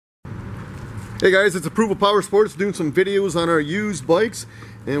Hey guys, it's Approval Power Sports doing some videos on our used bikes,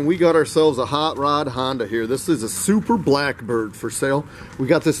 and we got ourselves a hot rod Honda here. This is a Super Blackbird for sale. We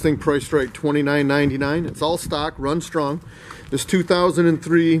got this thing priced right, $29.99. It's all stock, run strong. This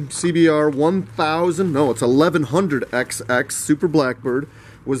 2003 CBR1000, no, it's 1100XX Super Blackbird,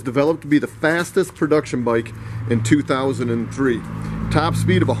 was developed to be the fastest production bike in 2003. Top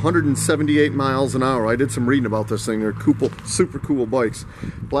speed of 178 miles an hour. I did some reading about this thing. They're super cool bikes.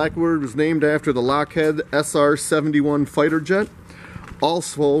 Blackbird was named after the Lockheed SR-71 fighter jet.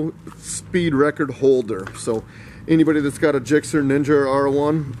 Also, speed record holder. So anybody that's got a Gixxer, Ninja, or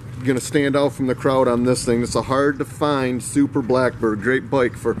R1, you're gonna stand out from the crowd on this thing. It's a hard to find Super Blackbird. Great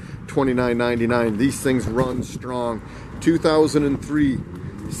bike for $29.99. These things run strong. 2003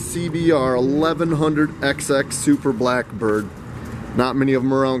 CBR 1100XX Super Blackbird. Not many of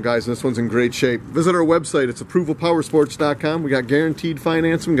them around, guys, and this one's in great shape. Visit our website. It's approvalpowersports.com. We got guaranteed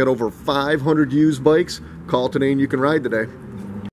financing. We got over 500 used bikes. Call today and you can ride today.